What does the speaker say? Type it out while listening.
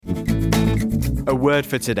A Word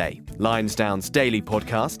for Today, Lionsdown's daily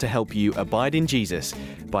podcast to help you abide in Jesus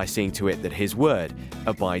by seeing to it that His Word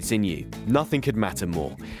abides in you. Nothing could matter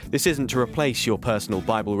more. This isn't to replace your personal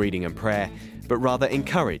Bible reading and prayer, but rather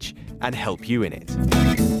encourage and help you in it.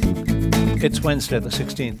 It's Wednesday, the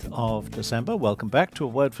 16th of December. Welcome back to A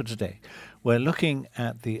Word for Today. We're looking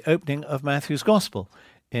at the opening of Matthew's Gospel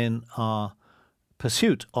in our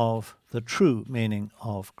pursuit of the true meaning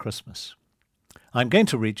of Christmas. I'm going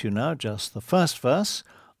to read you now just the first verse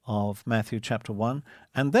of Matthew chapter 1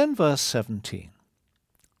 and then verse 17.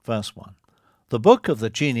 Verse 1. The book of the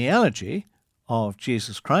genealogy of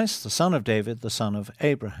Jesus Christ, the son of David, the son of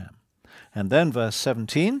Abraham. And then verse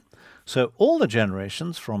 17. So all the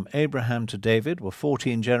generations from Abraham to David were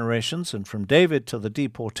 14 generations, and from David to the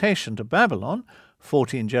deportation to Babylon,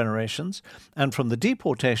 14 generations, and from the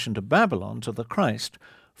deportation to Babylon to the Christ,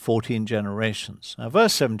 14 generations. Now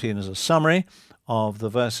verse 17 is a summary of the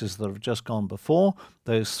verses that have just gone before,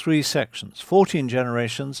 those three sections, 14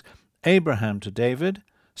 generations, Abraham to David,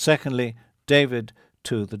 secondly, David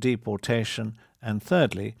to the deportation, and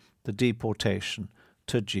thirdly, the deportation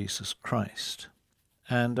to Jesus Christ.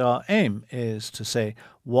 And our aim is to say,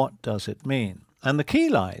 what does it mean? And the key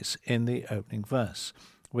lies in the opening verse,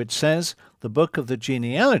 which says, the book of the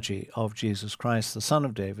genealogy of Jesus Christ, the son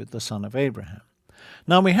of David, the son of Abraham.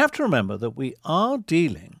 Now we have to remember that we are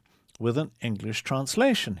dealing with an English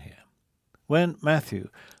translation here. When Matthew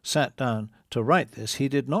sat down to write this, he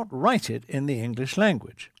did not write it in the English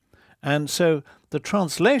language. And so the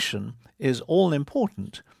translation is all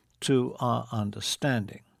important to our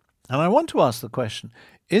understanding. And I want to ask the question,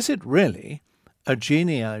 is it really a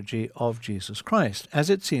genealogy of Jesus Christ, as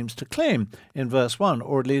it seems to claim in verse 1,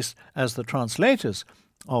 or at least as the translators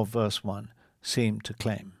of verse 1 seem to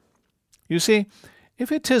claim? You see,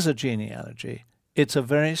 if it is a genealogy, it's a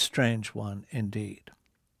very strange one indeed.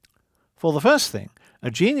 For the first thing,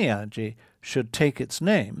 a genealogy should take its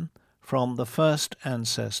name from the first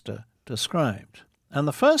ancestor described. And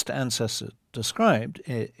the first ancestor described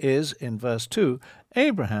is, in verse 2,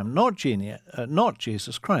 Abraham, not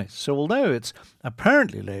Jesus Christ. So although it's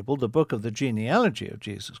apparently labeled the book of the genealogy of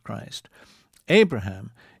Jesus Christ,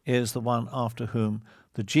 Abraham is the one after whom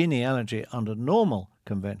the genealogy under normal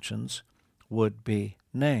conventions would be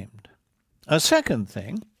named. A second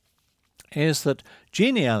thing is that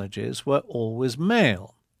genealogies were always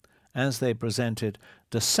male. As they presented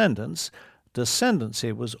descendants,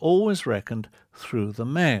 descendancy was always reckoned through the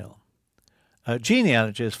male.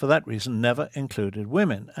 Genealogies, for that reason, never included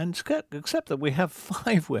women, and except that we have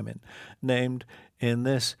 5 women named in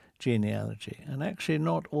this genealogy, and actually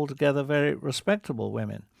not altogether very respectable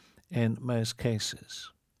women in most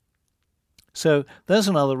cases. So there's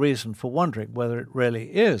another reason for wondering whether it really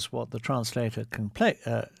is what the translator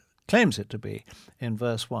claims it to be in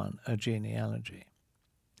verse 1, a genealogy.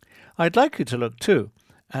 I'd like you to look too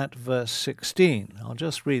at verse 16. I'll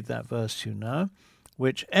just read that verse to you now,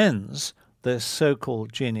 which ends this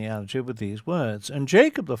so-called genealogy with these words. And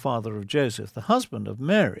Jacob, the father of Joseph, the husband of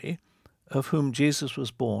Mary, of whom Jesus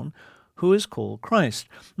was born, who is called Christ.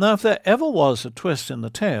 Now, if there ever was a twist in the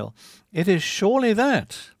tale, it is surely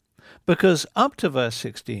that. Because up to verse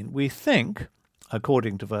 16, we think,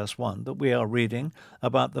 according to verse 1, that we are reading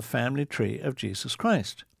about the family tree of Jesus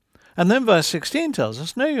Christ. And then verse 16 tells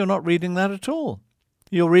us, no, you're not reading that at all.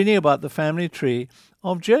 You're reading about the family tree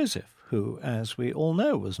of Joseph, who, as we all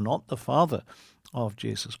know, was not the father of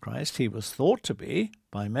Jesus Christ. He was thought to be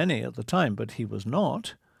by many at the time, but he was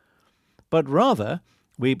not. But rather,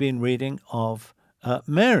 we've been reading of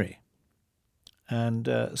Mary.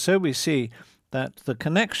 And so we see that the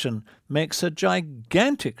connection makes a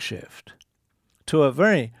gigantic shift to a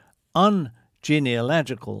very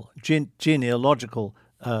genealogical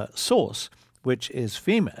source, which is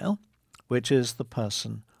female, which is the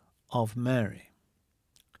person of Mary.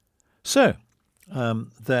 So,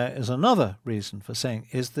 there is another reason for saying,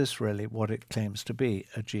 is this really what it claims to be,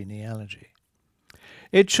 a genealogy?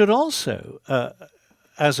 It should also,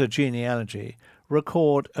 as a genealogy,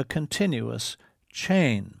 record a continuous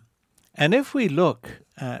chain. And if we look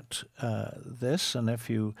at this, and if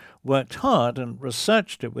you worked hard and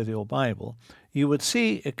researched it with your Bible, you would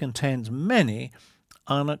see it contains many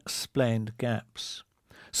unexplained gaps.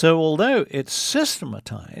 So although it's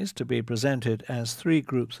systematized to be presented as 3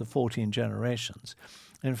 groups of 14 generations,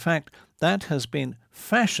 in fact, that has been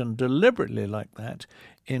fashioned deliberately like that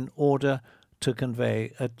in order to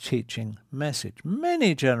convey a teaching message.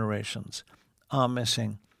 Many generations are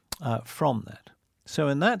missing from that. So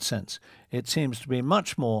in that sense, it seems to be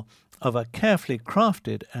much more of a carefully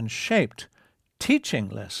crafted and shaped teaching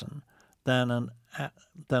lesson than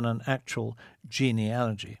an actual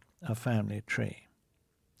genealogy. a family tree.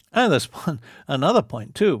 And there's another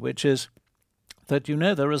point too, which is that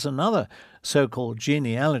there is another so-called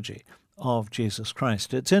genealogy of Jesus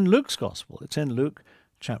Christ. It's in Luke's Gospel. It's in Luke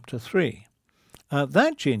chapter 3.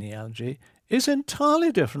 That genealogy is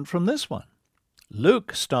entirely different from this one.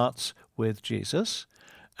 Luke starts with Jesus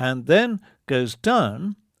and then goes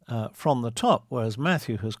down from the top, whereas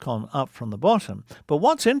Matthew has gone up from the bottom. But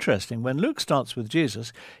what's interesting, when Luke starts with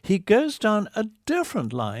Jesus, he goes down a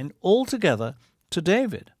different line altogether to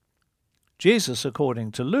David. Jesus,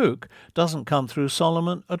 according to Luke, doesn't come through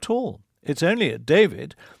Solomon at all. It's only at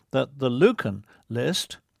David that the Lucan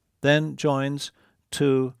list then joins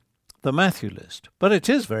to the Matthew list. But it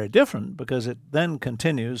is very different because it then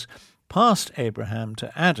continues past Abraham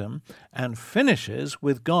to Adam and finishes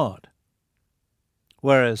with God.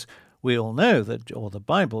 Whereas we all know that, or the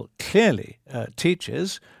Bible clearly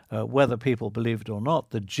teaches, whether people believe it or not,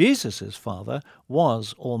 that Jesus' father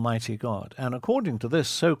was Almighty God. And according to this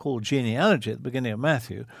so-called genealogy at the beginning of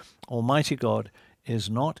Matthew, Almighty God is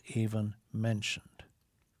not even mentioned.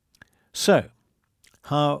 So,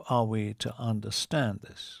 how are we to understand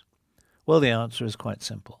this? Well, the answer is quite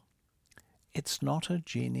simple. It's not a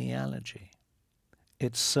genealogy.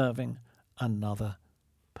 It's serving another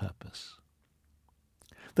purpose.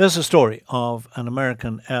 There's a story of an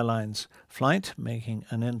American Airlines flight making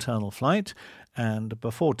an internal flight, and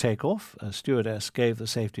before takeoff, a stewardess gave the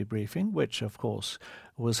safety briefing, which, of course,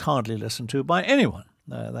 was hardly listened to by anyone.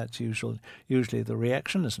 That's usually the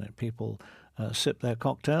reaction, isn't it? People sip their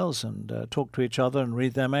cocktails and talk to each other and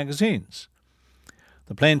read their magazines.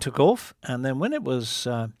 The plane took off, and then when it was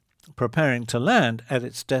preparing to land at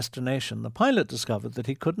its destination, the pilot discovered that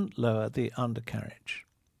he couldn't lower the undercarriage.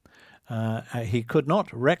 He could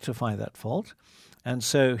not rectify that fault, and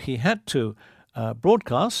so he had to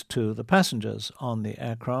broadcast to the passengers on the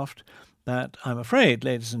aircraft that, I'm afraid,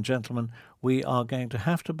 ladies and gentlemen, we are going to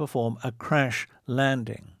have to perform a crash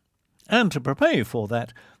landing. And to prepare you for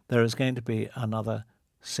that, there is going to be another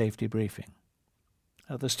safety briefing.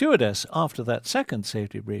 The stewardess, after that second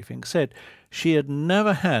safety briefing, said she had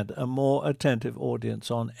never had a more attentive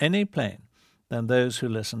audience on any plane than those who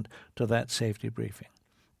listened to that safety briefing.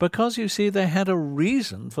 Because, you see, they had a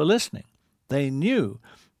reason for listening. They knew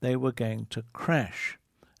they were going to crash,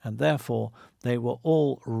 and therefore they were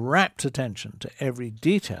all rapt attention to every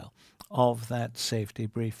detail of that safety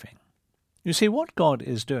briefing. You see, what God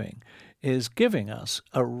is doing is giving us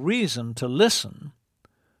a reason to listen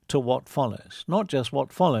to what follows. Not just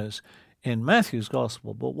what follows in Matthew's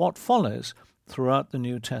Gospel, but what follows throughout the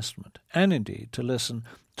New Testament, and indeed to listen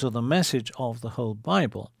to the message of the whole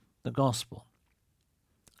Bible, the Gospel.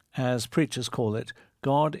 As preachers call it,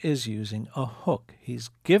 God is using a hook. He's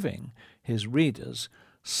giving his readers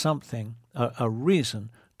something, a reason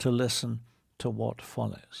to listen to what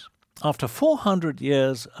follows. After 400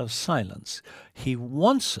 years of silence, he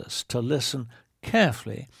wants us to listen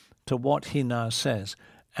carefully to what he now says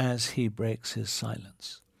as he breaks his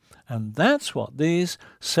silence. And that's what these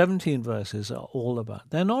 17 verses are all about.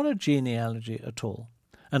 They're not a genealogy at all.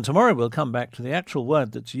 And tomorrow we'll come back to the actual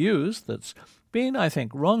word that's used, that's been, I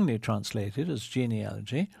think, wrongly translated as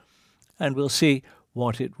genealogy, and we'll see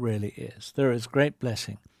what it really is. There is great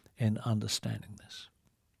blessing in understanding this.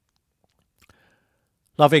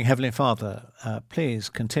 Loving Heavenly Father, please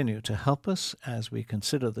continue to help us as we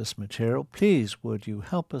consider this material. Please would you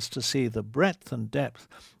help us to see the breadth and depth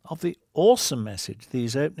of the awesome message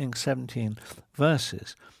these opening 17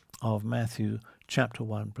 verses of Matthew chapter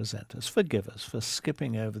 1 present us. Forgive us for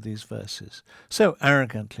skipping over these verses so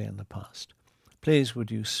arrogantly in the past. Please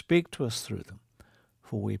would you speak to us through them,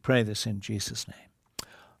 for we pray this in Jesus' name.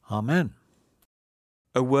 Amen.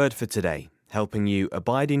 A word for today, helping you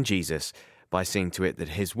abide in Jesus by seeing to it that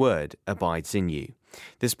his word abides in you.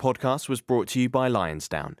 This podcast was brought to you by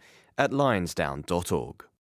Lionsdown at lionsdown.org.